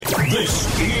This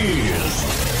is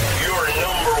your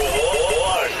number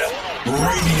one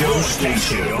radio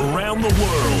station around the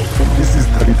world. This is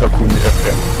Talitha Kumi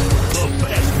FM. The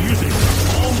best music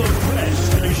on the best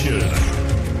station.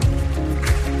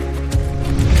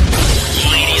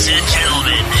 Ladies and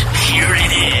gentlemen, here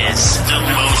it is. The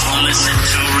most listened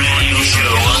to radio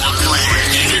show on the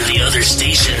planet. Even the other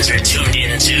stations are tuned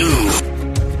in too.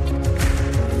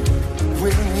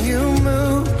 When you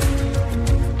move,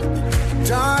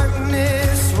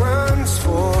 darkness runs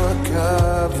for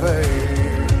cover.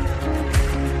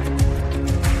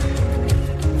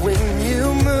 When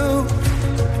you move,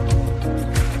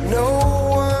 no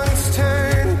one's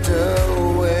turned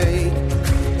away.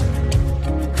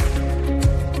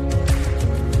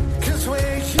 'Cause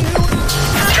where you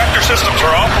are, Tractor systems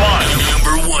are offline.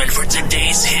 Number one for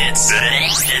today's hits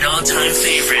and all-time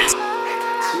favorites.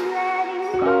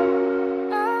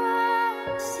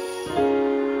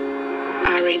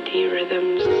 R&D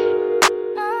Rhythms.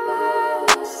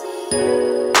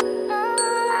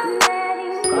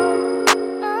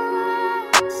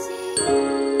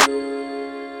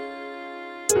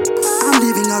 I'm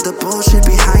leaving all the bullshit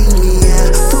behind me,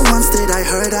 yeah. The ones that I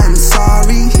heard, I'm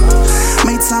sorry.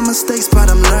 Made some mistakes,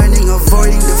 but I'm learning,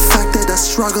 avoiding the fact that I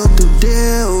struggle to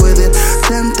deal with it.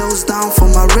 10 toes down for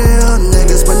my real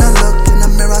niggas. When I look in the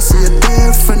mirror, I see a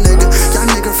different nigga. Young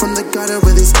nigga from the gutter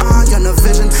with his eye on a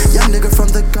vision. Young nigga from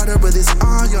the gutter with his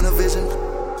eye on a vision.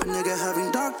 A nigga having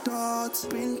dark thoughts.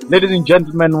 Ladies and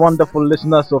gentlemen, wonderful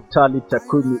listeners of Talitha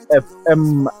Kumi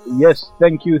FM. Yes,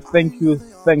 thank you.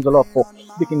 Thanks a lot for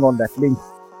clicking on that link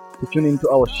to tune into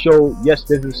our show. Yes,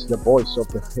 this is the voice of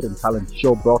the Hidden Talent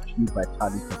Show, brought to you by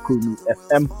Talitha Kumi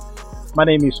FM. My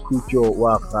name is Kujo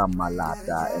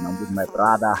Wakamalata, and I'm with my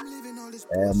brother,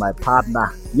 my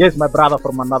partner. Yes, my brother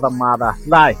from another mother,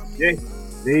 Sly. Yes,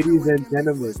 ladies and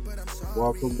gentlemen,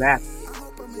 welcome back.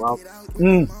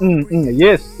 Welcome.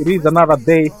 Yes, it is another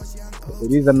day.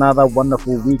 It is another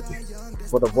wonderful week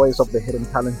for the voice of the Hidden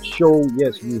Talent Show.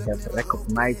 Yes, we have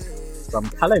recognized some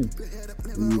talent.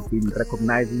 We've been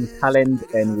recognizing talent,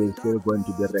 and we're still going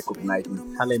to be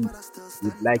recognizing talent.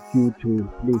 We'd like you to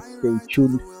please stay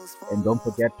tuned, and don't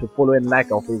forget to follow and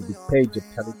like our Facebook page at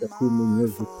Talitha Kumi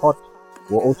News Report.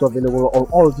 We're also available on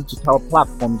all digital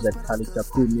platforms at Talitha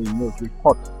Kumi News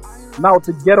Report. Now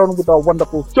to get on with our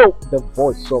wonderful show, the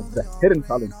voice of the Hidden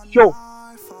Talent Show,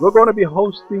 we're going to be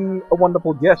hosting a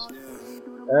wonderful guest.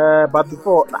 But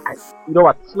before, you know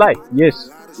what, Sly? Yes.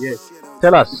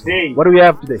 Tell us, Today- what do we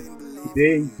have today?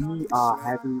 Today we are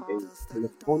having a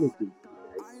telephonic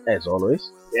interview, As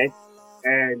always. yes,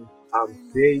 and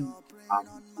today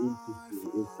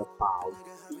interview is about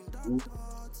a group.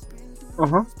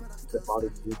 It's about a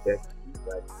group that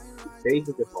it's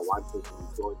basically for one person who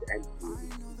joined the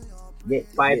entity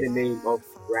by the name of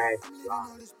Brad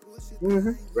Rhymes.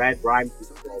 Brad Rhymes is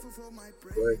from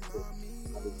Western,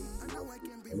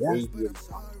 Canadian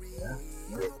song.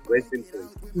 Western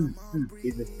country.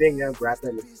 He's a singer, rapper,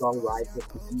 and a songwriter,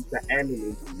 producer, and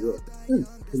an engineer.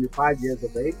 25 years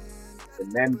of age, a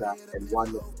member and one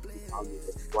of the founders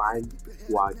of Rhyme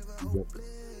Squad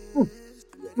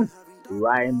Records.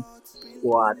 Rhyme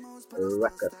Squad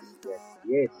Records.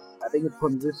 Yes. I think it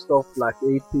consists of like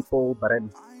 8 people, but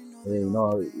then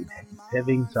it's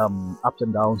having some ups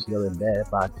and downs here and there.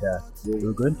 But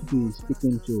we're going to be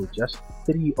speaking to just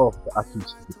 3 of the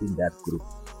artists within that group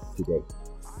today.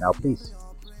 Now, please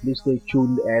stay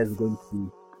tuned as we're going to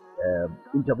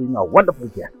be interviewing our wonderful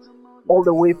guests all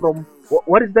the way from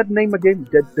what is that name again?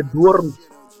 The Doorns.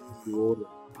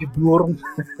 The Doorns.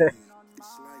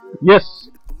 Yes.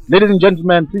 Ladies and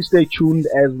gentlemen, please stay tuned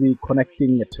as we're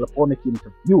connecting a telephonic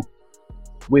interview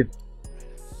with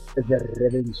the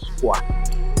Rebel Squad.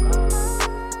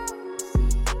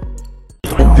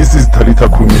 This is Talitha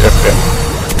Kumi FM.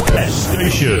 Best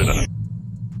station.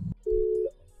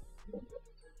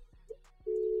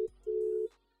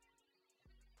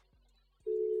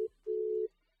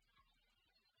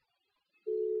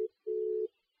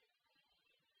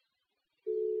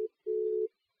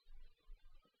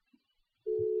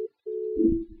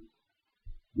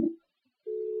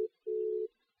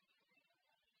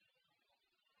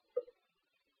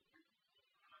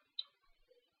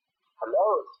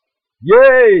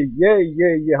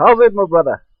 Yeah. How's it, my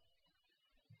brother?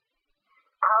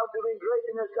 I'm doing great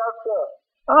in yourself, sir.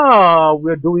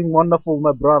 We're doing wonderful,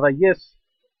 my brother. Yes,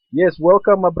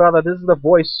 welcome, my brother. This is the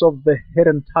voice of the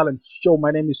Hidden Talent Show.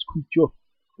 My name is Kucho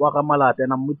Wakamalat,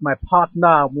 and I'm with my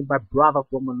partner, with my brother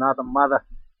from another mother.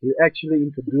 He actually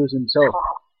introduced himself.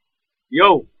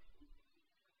 Yo.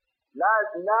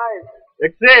 Nice.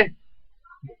 That's it.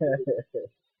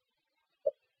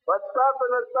 What's poppin'?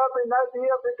 What's poppin'? Nice to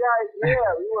hear you guys.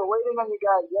 Yeah, we were waiting on you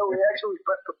guys. Yeah, we actually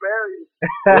preparing.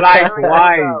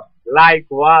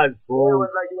 Likewise, It bro.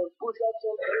 was like push-ups.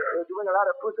 We were doing a lot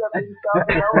of push-ups and stuff.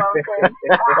 You know what I'm saying?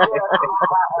 Yeah.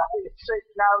 Shake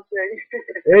now, I'm saying.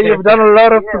 Hey, you've done a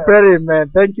lot of Yeah. preparing,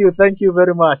 man. Thank you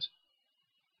very much.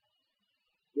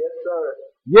 Yes, sir.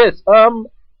 Yes.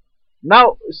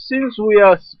 Now, since we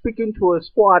are speaking to a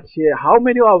squad here, how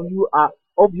many of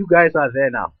you guys are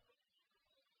there now?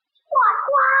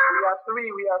 We have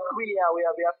three. Yeah, we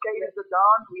have Cadence the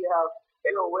Dawn. We have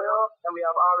Edo Will, and we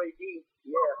have RAD.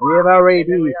 Yeah. We have already.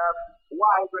 And we have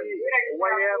YB.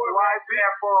 YB.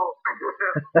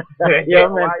 Yeah,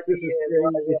 man. YB.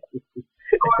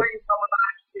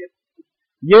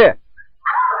 Yeah.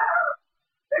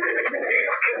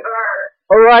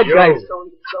 All right, Yo. guys. So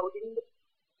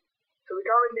we're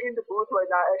currently in the booth right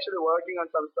now, actually working on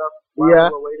some stuff.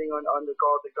 Yeah. We're waiting on the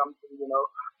call to come through, you know.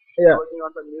 Yeah. Working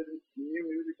on some new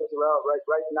music as well,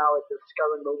 right now at this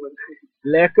current moment.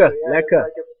 Lekker, So, yeah, lekker.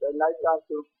 It's like a nice time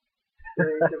to do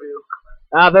the interview.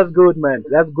 That's good, man.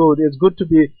 That's good. It's good to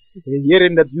be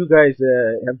hearing that you guys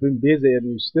have been busy and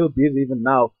you're still busy even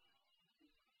now.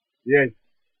 Yes.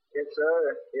 Yes,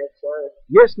 sir. Yes, sir.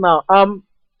 Yes, now,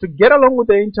 to get along with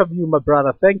the interview, my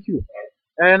brother, thank you.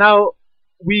 And now,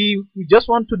 we just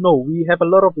want to know, we have a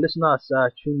lot of listeners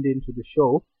tuned into the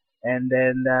show, and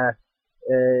then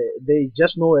they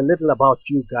just know a little about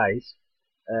you guys,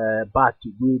 but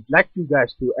we'd like you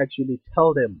guys to actually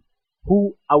tell them,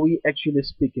 who are we actually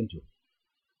speaking to?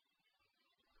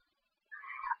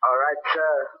 All right,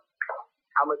 sir.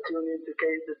 I'm gonna tune in to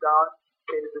Cadence the Dawn.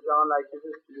 Cadence the Dawn, like this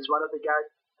is one of the guys.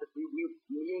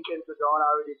 Me and Cadence the Dawn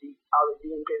already and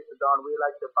Cadence the Dawn. We're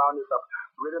like the founders of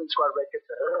Rhythm Squad Records.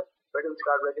 Rhythm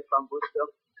Squad Records from Booster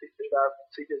 650.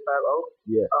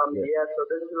 Yeah. Yeah. Yeah. So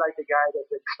this is like the guy that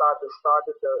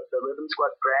started the Rhythm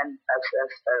Squad brand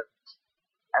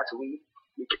as we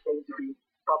came to be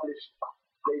published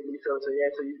lately. So yeah.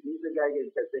 So he's the guy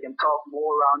that they can talk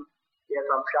more around. Yes,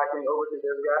 I'm skyping over to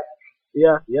this guy.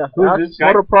 Yeah. Who's That's this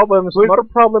guy? not a problem. It's not a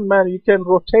problem, man. You can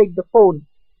rotate the phone.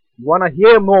 Want to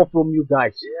hear more from you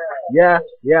guys? Yeah.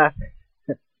 Yeah.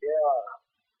 Yeah.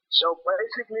 So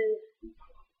basically,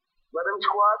 Rhythm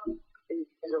Squad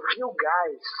is a few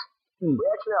guys. Hmm. We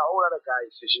actually are a whole lot of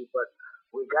guys, you see, but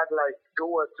we got like 2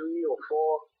 or 3 or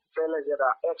 4 fellas that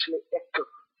are actually active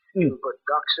in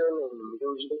production and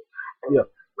music. And Yeah.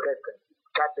 we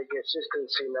got the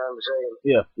consistency, you know what I'm saying?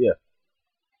 Yeah.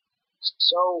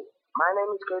 So, my name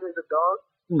is Cadence the Dog.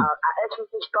 I actually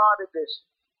just started this.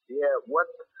 Yeah, what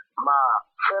my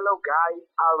fellow guy,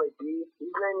 R.A.D.,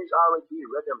 his name is R.A.D.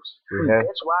 Rhythms. Mhm.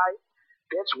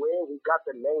 That's where we got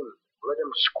the name,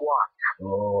 Rhythm Squad.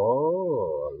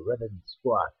 Oh, Rhythm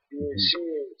Squad. You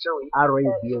see, so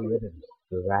R.A.D. Rhythms.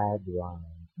 Rad one.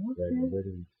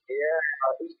 Rhythm. yeah,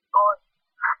 it's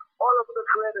all of the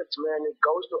credits, man, it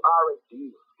goes to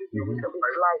R.A.D. It's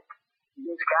like,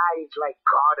 this guy is like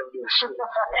God of this shit.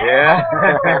 Yeah.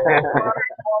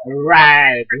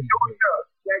 Right.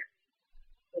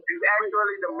 He's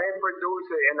actually the main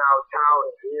producer in our town.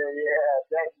 Yeah.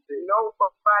 There's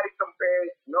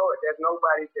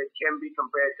nobody that can be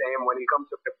compared to him when it comes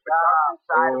to the production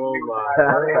side of Oh music my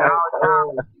in our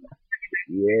town.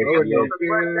 Yes. But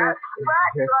that's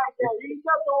fact right there. He's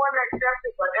just the one that accepts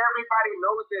it, but everybody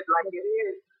knows it like it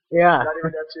is. Yeah. Not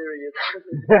even that serious.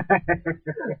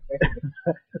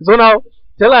 So now,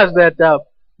 tell us that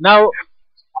now,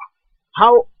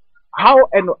 how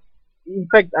and in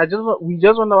fact, we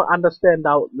just want to understand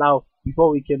now before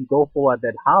we can go forward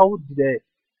that how did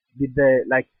they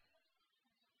like,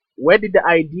 where did the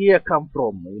idea come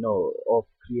from? You know, of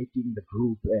creating the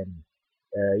group and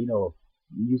you know,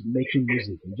 making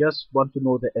music. We just want to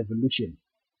know the evolution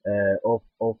of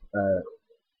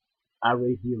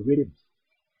R.A.D. Rhythms.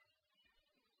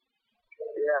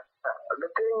 Yeah. The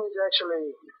thing is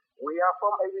actually, we are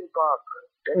from Avon Park.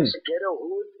 That's a ghetto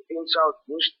hood inside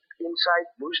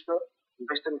Worcester,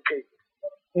 Western Cape.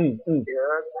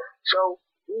 Yeah. So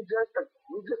we just a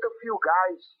few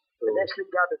guys that actually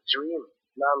got a dream.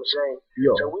 You know what I'm saying?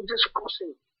 Yo. So we just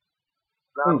pushing.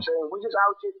 You know what I'm saying? We just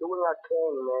out here doing our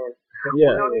thing, man.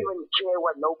 Yeah. We don't even care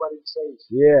what nobody says.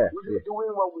 Yeah. We're just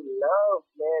doing what we love,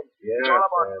 man. Yeah, It's all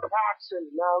about man. passion,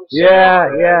 you know what I'm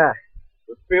saying? Yeah.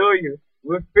 We feel you.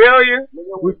 We feel you.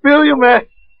 Nigga, We feel you, man.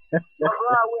 Bro,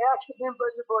 we actually been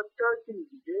busy for 13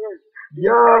 years. This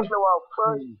Yeah. is actually our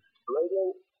first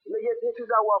radio. Nigga, this is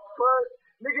our first.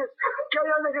 Niggas, can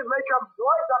y'all niggas make some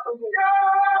noise up in here?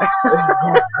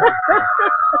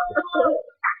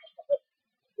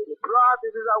 Bro,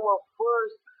 this is our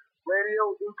first radio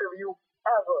interview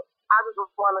ever. I just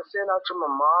want to send out to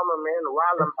my mama, man,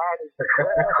 while I'm at it.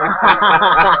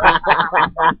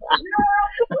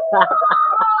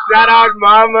 Shout out,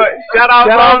 mama. Shout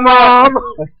out, mama.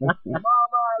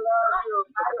 Mama, I love you.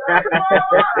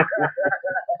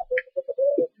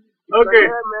 Okay.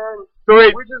 So, yeah, man. So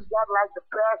wait. We just got like the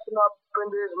passion up in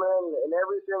this, man, and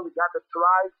everything. We got the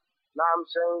drive. Know what I'm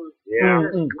saying? Yeah.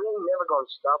 We ain't never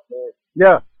gonna stop, man.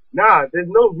 Yeah. Nah, there's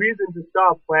no reason to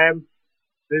stop, fam.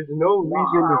 There's no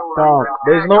reason to stop.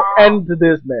 There's no end to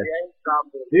this, man. We ain't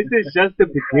stopping. This is just the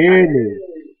beginning.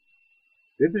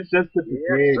 This is just the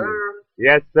beginning.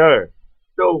 Yes, sir.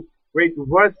 So, wait,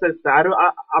 Worcester.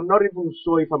 I'm not even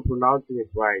sure if I'm pronouncing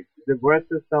it right. Is it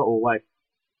Worcester or what?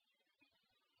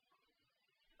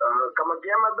 Come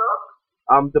again, my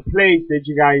dog? The place that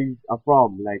you guys are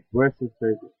from, like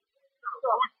Worcester.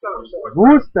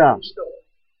 Worcester.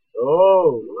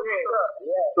 Oh.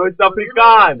 Yeah. So it's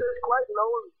Afrikaans. It's quite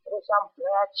known for some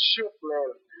bad shit,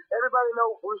 man. Everybody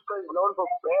knows Worcester is known for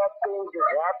bad things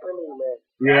that's happening, man.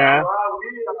 Yeah.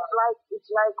 It's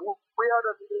like we are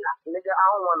the nigga. I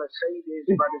don't want to say this,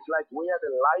 but it's like we are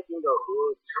the light in the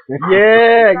hood.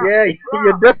 Yeah,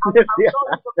 you're definitely.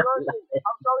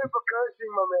 I'm sorry for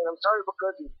cursing, my man. I'm sorry for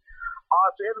cursing.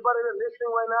 To everybody that's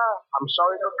listening right now, I'm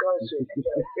sorry for cursing.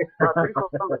 People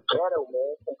from the ghetto,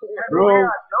 man. Bro. We are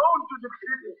known to the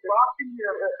city fucking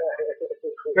here.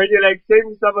 Can you like save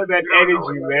me some of that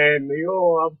energy, man?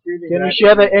 Yo, I'm feeling. Can you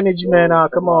share the energy, man?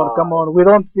 Come on. We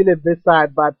don't feel it this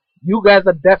side, but you guys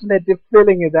are definitely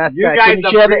feeling it that side. Can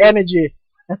you share the energy?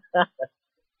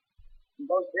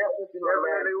 Most definitely,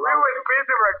 man. We were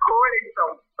busy recording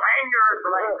some bangers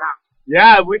right now.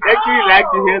 Yeah, we'd actually like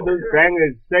to hear those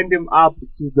bangers. Send them up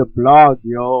to the blog,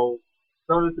 yo,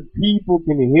 so that the people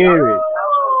can hear it.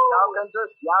 Y'all can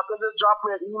just drop me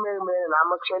an email, man, and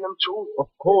I'm gonna send them too. Of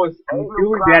course, we're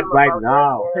doing that right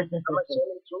now. I'm gonna send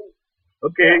them too.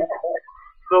 Okay.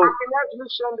 So I can actually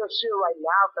send that shit right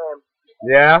now, fam.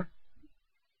 yeah.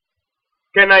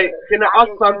 Can I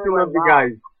ask something of you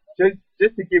guys?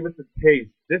 Just to give us a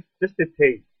taste, just a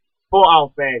taste for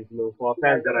our fans, for our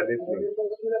fans that are listening.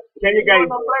 Can you guys?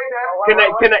 Can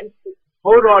I?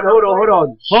 Hold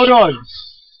on.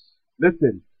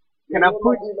 Listen. Can I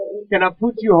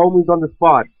put you homies on the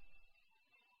spot?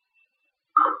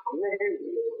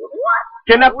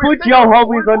 Can I put your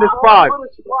homies on the spot?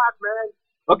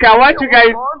 Okay, I want you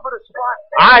guys.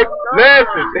 Alright,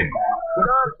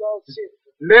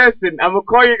 listen, I'm gonna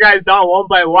call you guys down one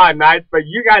by one, right? But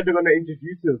you guys are gonna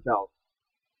introduce yourselves.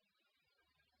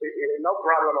 No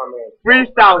problem, my man.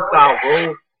 Freestyle style,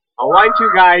 bro. I want you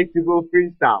guys to go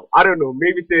freestyle. I don't know,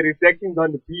 maybe 30 seconds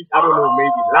on the beat. I don't know,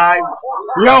 maybe live.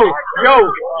 Yo,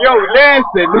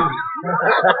 listen.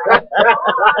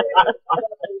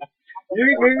 You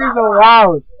niggas are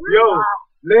wild. Yo,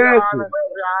 listen.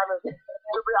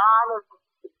 To be honest,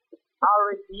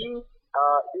 R.A.P.,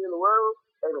 Ill World,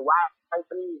 and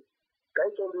Y3, they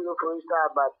can do the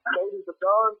freestyle, but Katie's the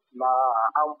dog, nah,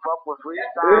 I'm fuck with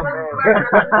freestyle, man.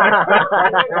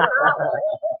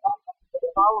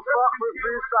 I'm fuck with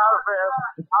freestyle, man.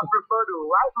 I prefer to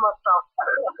write my stuff.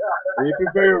 You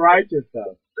prefer to write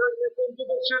yourself. The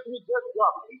shit we just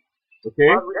dropped.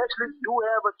 Okay. We actually do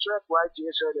have a track right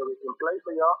here, sir, that we can play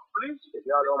for y'all, please, if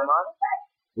y'all don't mind.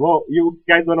 Well, you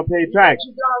guys wanna play a track?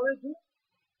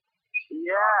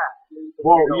 Yeah.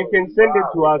 Well, you can send it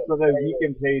to us so that we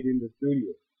can play it in the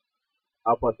studio.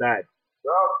 How about that?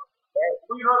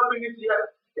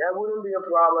 That wouldn't be a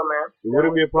problem, man. It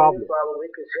wouldn't be a problem.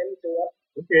 We can send it to you.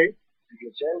 Okay. You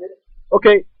can send it.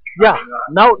 Okay, yeah.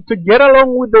 Now to get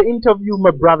along with the interview,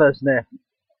 my brothers,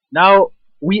 now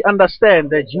we understand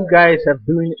that you guys have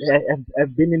been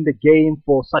in the game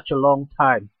for such a long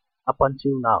time up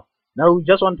until now. Now we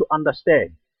just want to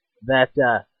understand that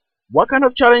what kind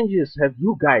of challenges have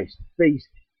you guys faced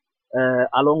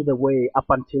along the way up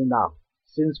until now,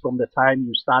 since from the time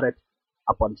you started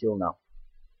up until now?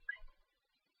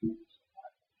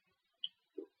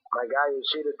 My guy, you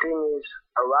see, the thing is,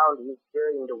 around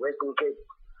here in the Western Cape,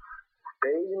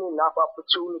 there isn't enough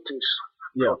opportunities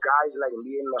for guys like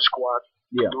me and my squad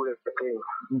to do the thing.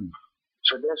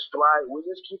 So that's why we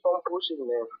just keep on pushing,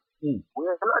 man.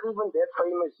 We're not even that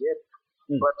famous yet.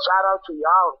 But shout out to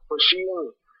y'all for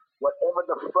seeing whatever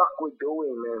the fuck we're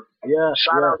doing, man.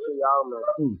 Shout out to y'all, man.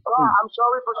 I'm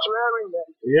sorry for swearing, man.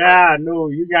 Yeah, no,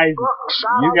 you guys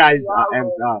are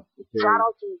amped up. Okay. Shout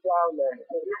out to y'all, man.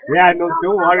 Yeah, no,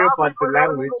 don't worry about the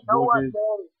language. Y'all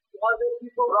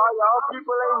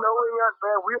people ain't knowing us,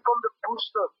 man. We're from the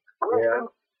booster. Western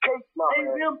Cape, man.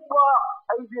 Avian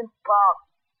Park.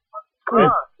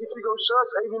 If you go search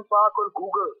Avian Park on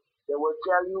Google, they will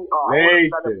tell you all kind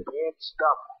of bad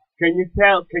stuff Can you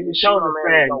tell the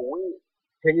fans?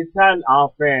 Can you tell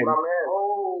our fans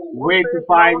where to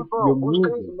find your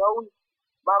music?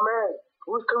 My man,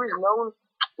 Worcester is known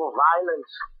for violence.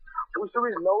 Worcester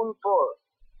is known for,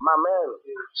 my man,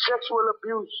 sexual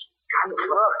abuse,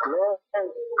 drugs, man, and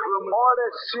all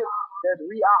that shit that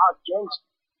we are against.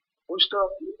 Worcester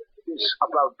is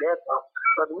about that.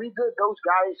 But we get those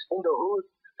guys in the hood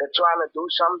that trying to do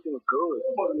something good.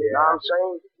 You know what I'm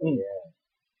saying? Yeah.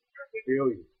 I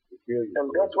feel you. And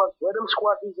that's what Rhythm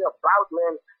Squad is about,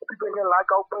 man. People can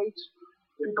like our page.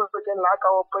 People can like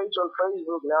our page on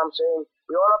Facebook, you know what I'm saying?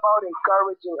 We're all about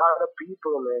encouraging other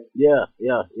people, man. Yeah.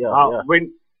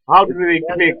 How do they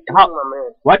click?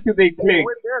 What do they click?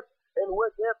 And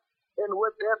with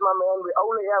that, my man, we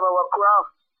only have our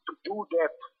craft to do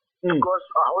that. Because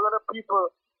a whole lot of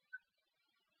people,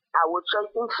 I would say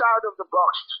inside of the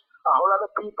box, a whole lot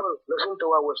of people listen to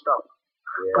our stuff.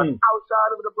 But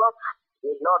outside of the box,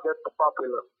 it's not that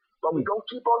popular. But we don't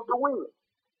keep on doing it.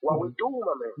 What we do,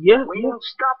 my man. We don't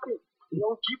stop it. We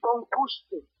don't keep on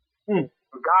pushing.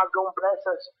 God gonna bless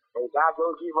us, and God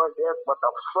gonna give us that. What the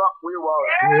fuck we want?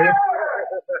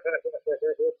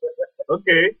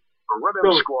 Okay.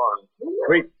 Rhythm Squad.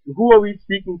 Wait, who are we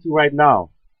speaking to right now?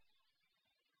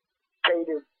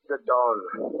 Cadence the Don.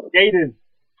 Cadence,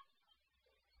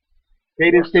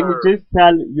 can you just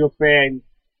tell your fans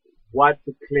what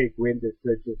to click when they're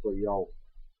searching for you?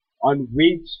 On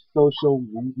which social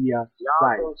media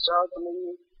site? Y'all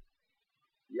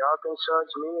can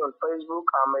search me on Facebook.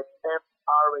 I'm at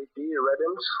FRAD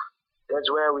Rhythms. That's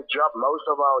where we drop most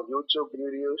of our YouTube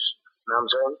videos. You know what I'm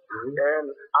saying?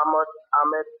 And I'm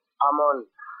on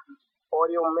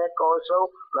Audio Mac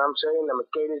also. You know what I'm saying? I'm at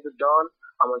Cadence the Dawn.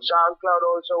 I'm on SoundCloud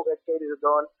also at Cadence the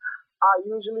Dawn. I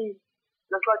usually,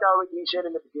 just like I already said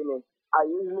in the beginning,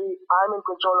 I'm in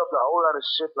control of the whole lot of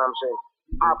shit. You know what I'm saying?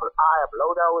 I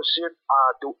upload our shit,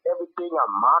 I do everything, I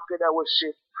market our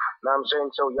shit, you know what I'm saying?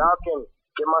 So y'all can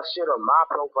get my shit on my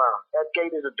profile. At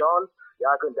Cadence the Dawn,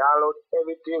 y'all can download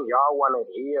everything y'all want to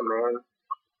hear, man.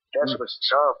 That's what's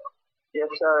up. Yes,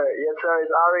 sir. It's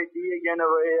RAD again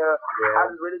over here. Yeah.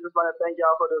 I really just want to thank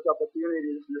y'all for those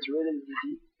opportunities. This really is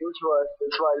huge for us.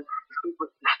 That's why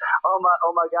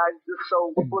oh my guys, just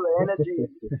so full of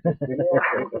energy.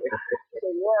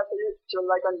 So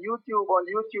like on YouTube,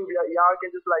 y'all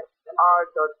can just like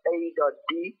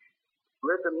r.a.d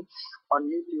rhythms on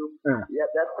YouTube.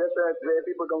 Yeah, that's where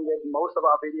people gonna get most of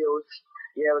our videos.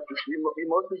 Yeah, we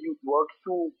mostly work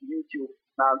through YouTube.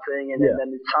 Now I'm saying, and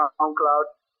then it's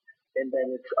SoundCloud. And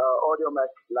then it's Audio Mac,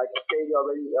 like Katie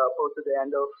already posted the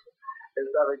end of.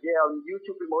 On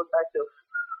YouTube we're most active.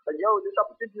 But this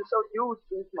opportunity is so huge.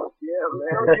 Yeah,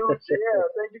 man. So huge. Yeah,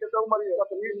 thank you so much for the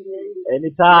opportunity.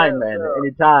 Anytime, man.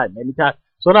 Anytime.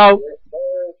 So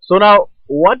now,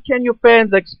 what can your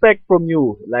fans expect from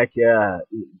you? Like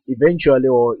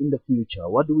eventually or in the future,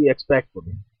 what do we expect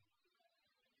from you?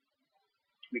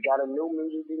 We got a new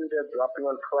music video that's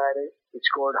dropping on Friday. It's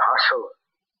called Hustle.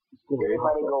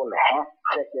 Everybody go and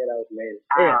check that out, man.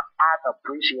 I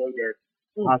appreciate that.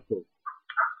 Hustle.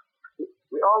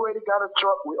 We already got a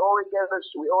truck. We already have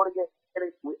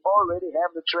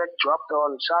the track dropped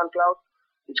on SoundCloud.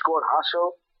 It's called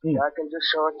Hustle. I can just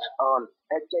search on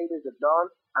Cadence the Dawn.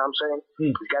 I'm saying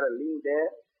we got a link there,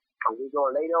 and we're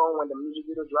gonna later on when the music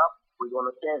video drop, we're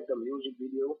gonna test the music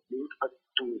video link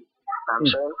to it. I'm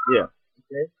saying. Yeah.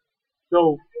 Okay.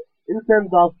 So, in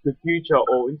terms of the future,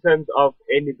 or in terms of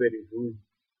anybody who,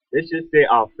 let's just say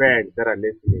our fans that are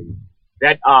listening,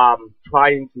 that are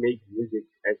trying to make music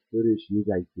as good as you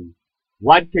guys do,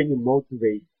 what can you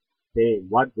motivate them?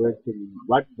 What words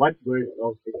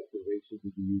of inspiration do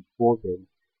you use for them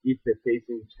if they're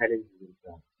facing challenges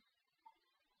themselves?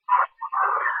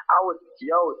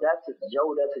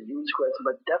 That's a huge question,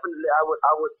 but definitely I would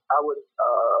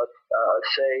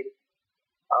say,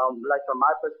 like from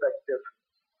my perspective,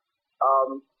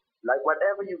 like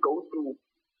whatever you go through,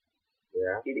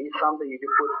 it is something you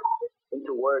can put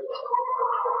into words.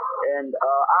 And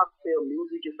I feel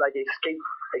music is like escape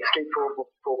for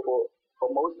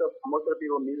most of the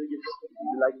people. Music is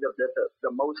like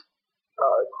the most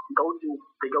go to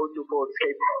for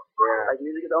escape. Like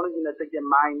music is the only thing that takes their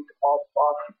mind off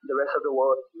the rest of the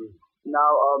world.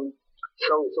 Now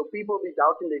so people be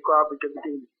doubting their craft because they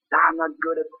think, I'm not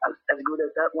good as good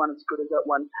as that one, as good as that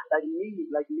one. Like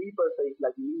me per se,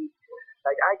 like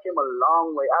I came a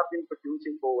long way. I've been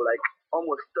producing for like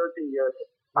almost 13 years.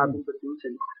 I've been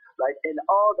producing. Like in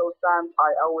all those times,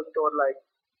 I always thought like,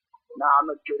 I'm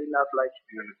not good enough. Like,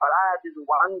 but I had this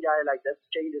one guy, like that's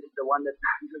Cadence, the one that's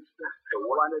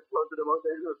close to the most.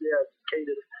 Yeah,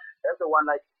 Cadence. That's the one.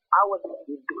 Like I was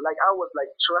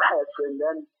trash, and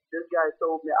then this guy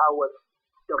told me I was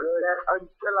the best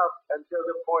until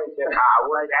the point that I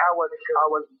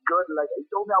was good. Like he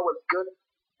told me I was good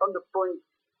from the point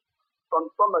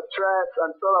from a trash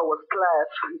until I was class.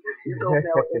 He told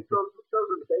me until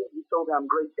the day he told me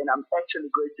I'm great, and I'm actually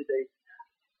great today.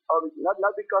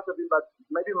 Not because of it, but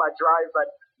maybe my drive, but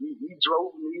he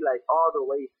drove me like all the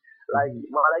way. Like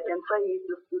what I can say is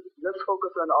just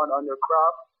focus on your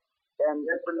craft and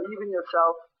just believe in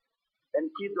yourself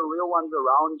and keep the real ones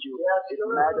around you. Yes,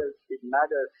 it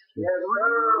matters. Yes,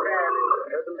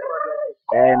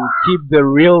 and keep the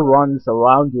real ones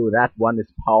around you. That one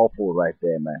is powerful right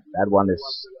there, man. That one is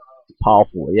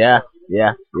powerful. Yeah.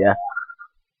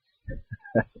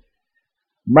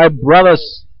 My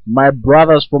brothers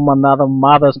from another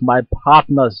mothers, my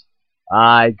partners.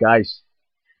 Aye, guys.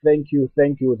 Thank you.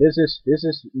 This is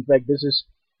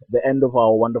the end of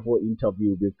our wonderful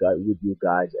interview with you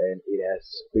guys, and it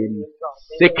has been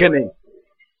sickening.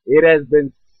 It has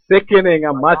been sickening,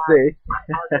 I must say.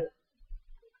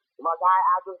 My guy,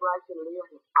 I just like to leave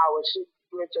our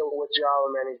signature with y'all,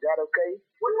 man. Is that okay?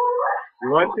 You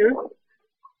want to?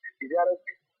 Is that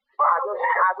okay?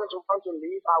 I just want to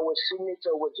leave our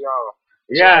signature with y'all.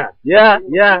 Yeah.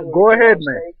 Go ahead,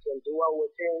 man. And do our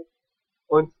thing.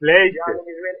 On stage. Y'all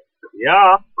niggas ready?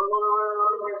 Yeah.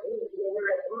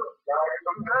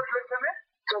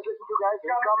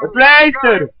 The place.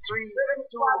 3,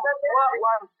 2,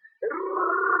 1.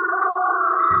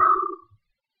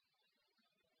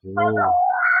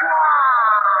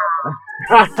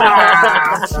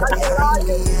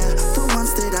 The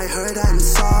ones that I heard, I'm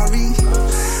sorry.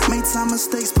 Made some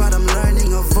mistakes, but I'm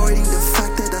learning, avoiding the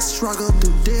fact that I struggle to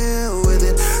deal with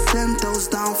it. 10 toes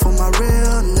down for my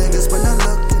real niggas. When I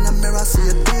look in the mirror, I see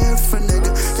a different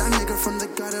nigga. Young nigga from the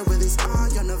gutter with his eye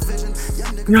on a vision.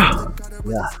 Yeah.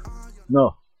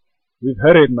 No, we've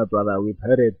heard it, my brother. We've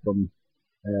heard it from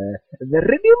the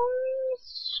Rhythm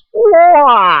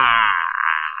Squad.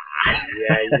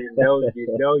 Yeah, you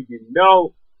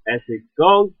know, as it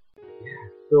goes.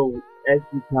 So, as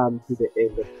we come to the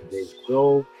end of today's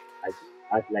show,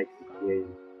 I'd like to say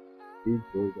these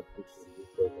boys are pushing this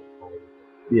sort of time.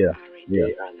 Yeah. They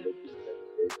are looking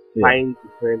at trying to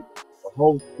turn the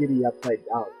whole city upside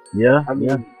down. Yeah. I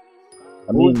mean,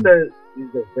 Worcester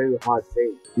is a very hard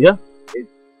thing. Yeah.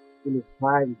 It's full of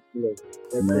crime, full of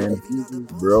man, abusing,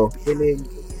 bro. killing,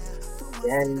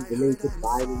 gang-related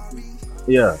violence.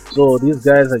 Yeah. So these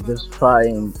guys are just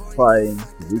trying to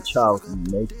reach out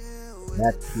and make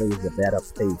that place a better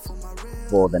place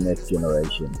for the next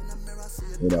generation.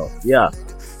 Yeah.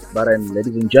 But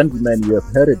ladies and gentlemen, you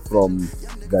have heard it from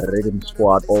the Rhythm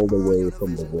Squad all the way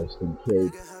from the Western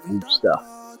Cape, Worcester.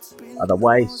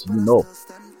 Otherwise, this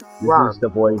is the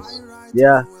voice.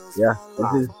 Yeah.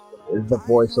 This is the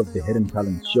voice of the Hidden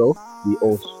Talent Show. We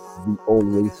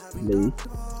always play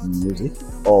music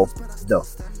of the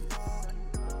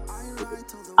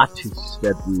artists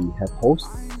that we have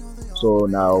hosted. So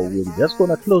now we're just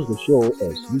gonna close the show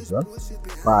as usual.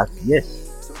 But yes,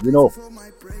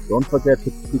 don't forget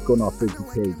to click on our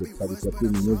Facebook page at Talita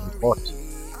Queen News Report.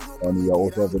 And we are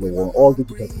also available on all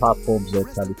digital platforms at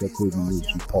Talita Queen News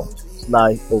Report.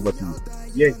 Slide over to you.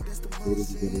 Yes,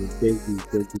 thank you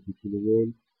for tuning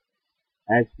in.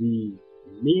 As we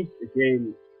meet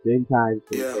again, same time,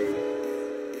 same day.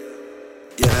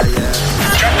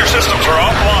 Tractor systems are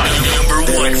offline.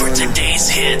 Number 1 for today's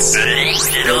hits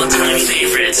and all-time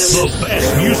favorites. The best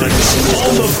music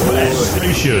on the best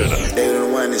station. They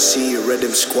don't wanna see a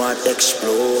Rhythm Squad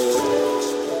explode.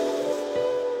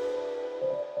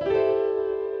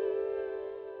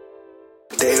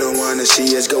 They don't wanna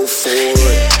see us go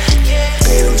forward.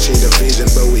 They don't see the vision,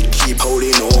 but we keep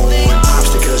holding on.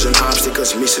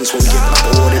 Obstacles, missions won't get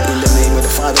aborted. In the name of the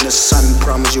Father and the Son,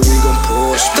 promise you we gon'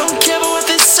 prosper. Don't care about what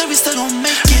they say, we still gon'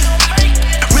 make it.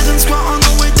 Rhythm Squad on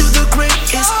the way to the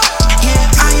greatest.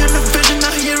 Yeah, I am the vision, I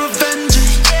hear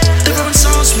avenging. Different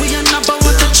songs, we are not about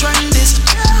what the trend is.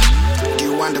 Do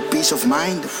you want a peace of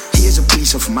mind? Here's a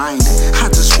peace of mind. I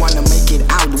just wanna make it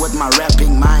out with my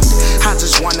rapping mind. I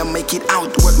just wanna make it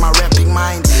out with my rapping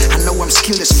mind. I know I'm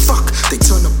skilled as fuck, they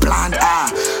turn a blind eye.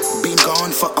 Been gone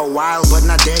for a while, but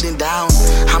not dead and down.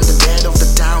 I'm the dad of the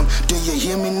town, do you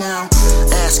hear me now?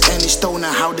 Ask any stoner,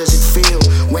 how does it feel?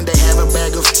 When they have a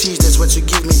bag of cheese, that's what you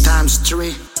give me times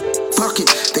 3. Fuck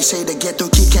it, they say the ghetto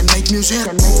kid can make music.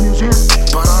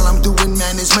 But all I'm doing,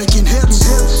 man, is making hits.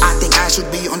 I think I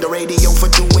should be on the radio for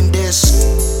doing this.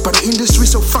 But the industry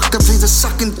so fucked up, they just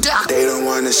sucking dick. They don't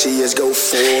wanna see us go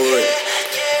forward.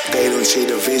 They don't see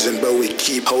the vision, but we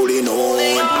keep holding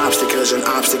on. Obstacles and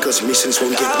obstacles, missions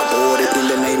won't get aborted. In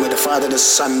the name of the Father, the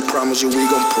Son, promise you we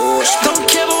gon' prosper. Don't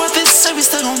care about what they say, we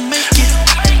still gon' make it.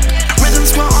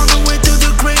 Rhythms go all the way to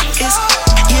the greatest.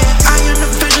 Yeah, I am the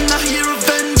vision, I hear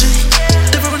avenging.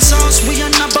 Different songs, we are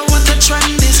not about what the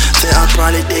trend is. They are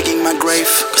probably digging my grave,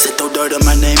 cause they throw dirt on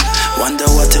my name. Wonder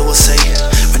what they will say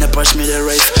when they brush me the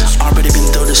rave. Already been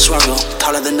through the struggle,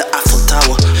 taller than the Eiffel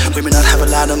Tower. We may not have a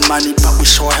lot of money, but we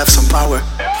sure have some power.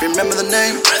 Remember the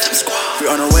name? Rhythm Squad.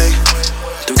 We're on our way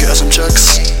to get us some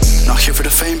chucks. Not here for the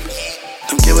fame,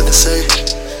 don't care what they say.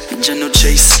 General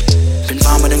chase, been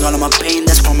vomiting all of my pain,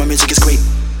 that's why my music is great.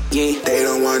 Yeah, they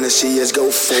don't wanna see us go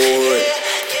forward.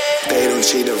 They don't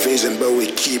see the vision, but we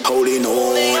keep holding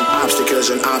on. Obstacles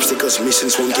and obstacles,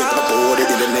 missions won't get aborted.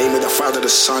 In the name of the Father, the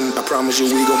Son, I promise you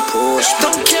we gon' prosper.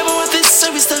 Don't care about what they say,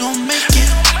 we still gon' make it.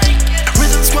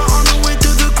 Rhythms go all the way to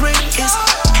the greatest.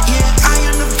 Yeah, I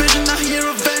am the vision, I hear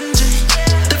avenging.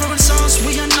 Different songs,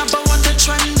 we are not about what the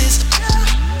trend is.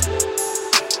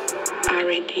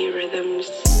 R.A.D. Rhythms.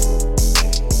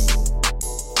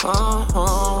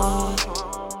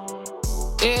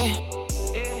 Yeah.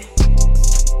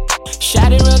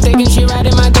 Shot it real thick and she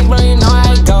riding my dick, bro, you know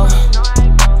how it go.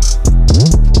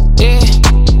 Yeah.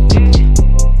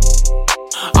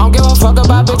 I don't give a fuck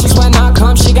about bitches when I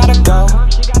come, she gotta go.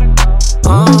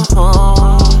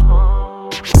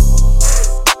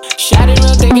 Shot it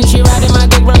real thick and she riding my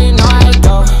dick, bro, you know how it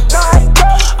go.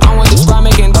 I'm with the squad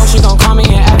making dough, she gon' call me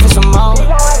and ask for some more.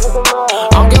 I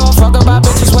don't give a fuck about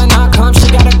bitches when I come, she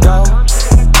gotta go.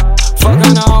 Fuck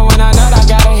her no, when I nut, I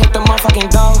gotta hit the motherfucking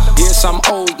dough. Yeah, some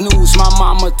old news, my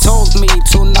mama told me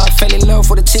to not fall in love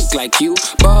with a chick like you.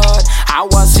 But I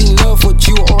was in love with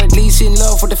you, or at least in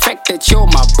love with the fact that you're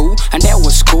my boo. And that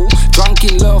was cool. Drunk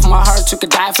in love, my heart took a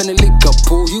dive in the liquor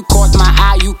pool. You caught my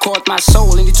eye, you caught my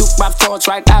soul, and you took my thoughts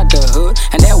right out the hood.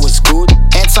 And that was good.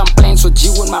 Had some plans with you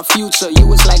in my future. You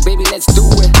was like, baby, let's do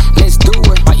it, let's do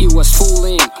it. But you was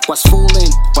fooling, was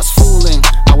fooling, was fooling.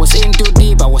 I was in too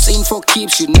deep, I was in for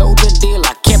keeps. You know the deal,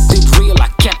 I kept it real, I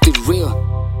kept it real.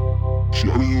 She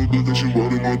had a dick and she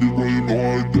riding my dick, but you know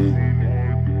I do.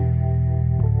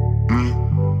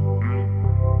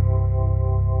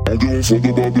 I don't give a fuck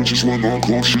about bitches when I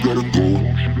come, she gotta go.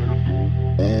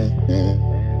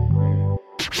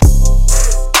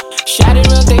 Shot it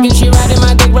real thick and she riding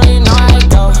my dick, bro, you know how it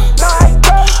go.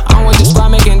 I'm with the squad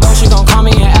making dough, she gon' call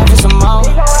me and ask for some more.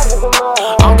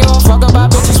 I don't give a fuck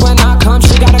about bitches when I come,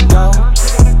 she gotta go.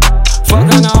 Fuck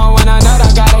her no, when I nut,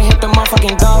 I gotta hit the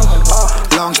motherfucking dough.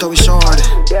 Long story short,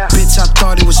 bitch, I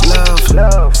thought it was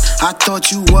love. I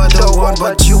thought you were the one,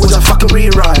 but you was a fucking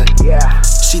rerun.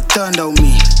 She turned on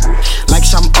me like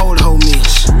some old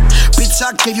homies. Bitch,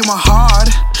 I gave you my heart,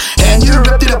 and you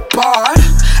ripped it apart.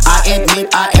 I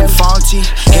admit I am faulty,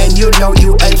 and you know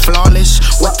you ain't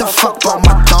flawless. What the fuck about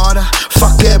my daughter?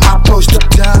 Fuck am I supposed to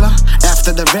tell her?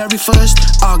 After the very first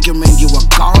argument, you were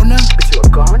goner. But you a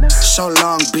goner? So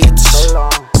long, bitch. So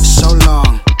long. So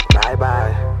long. Bye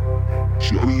bye.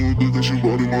 She had a dick and she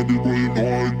riding my dick, but you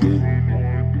know I do.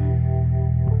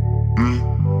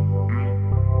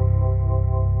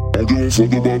 I don't give a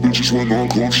fuck about bitches when I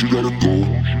come, she gotta go.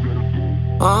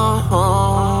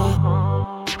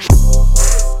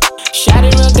 Shot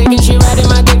it real thick and she riding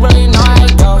my dick, bro, you know how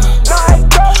it go.